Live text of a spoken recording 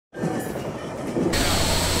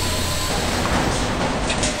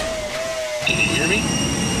Can you hear me?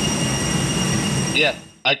 Yeah,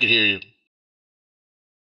 I can hear you.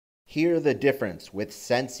 Hear the difference with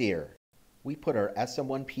Sensear. We put our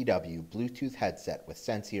SM1PW Bluetooth headset with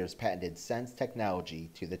Sensear's patented Sense technology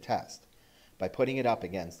to the test by putting it up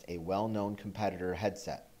against a well-known competitor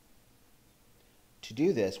headset. To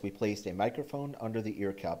do this, we placed a microphone under the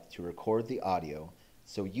ear cup to record the audio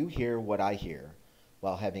so you hear what I hear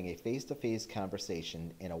while having a face-to-face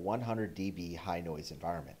conversation in a 100 dB high noise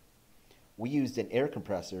environment. We used an air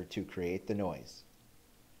compressor to create the noise.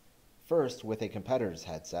 First with a competitor's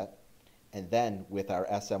headset, and then with our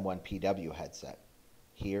SM1PW headset.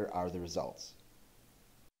 Here are the results.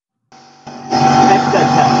 Headset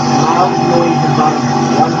test. Loud noise environment.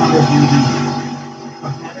 100 dB.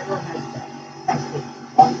 Competitor headset.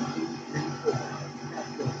 Testing. 1, 2, 3, 4.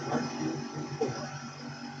 Testing. 1, 2,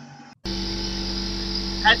 3, 4.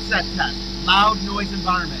 Headset test. Loud noise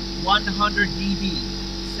environment. 100 dB.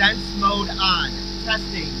 Sense mode on.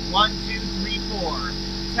 Testing. 1, 2, 3, 4.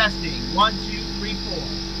 Testing. 1, 2, 3,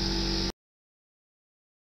 4.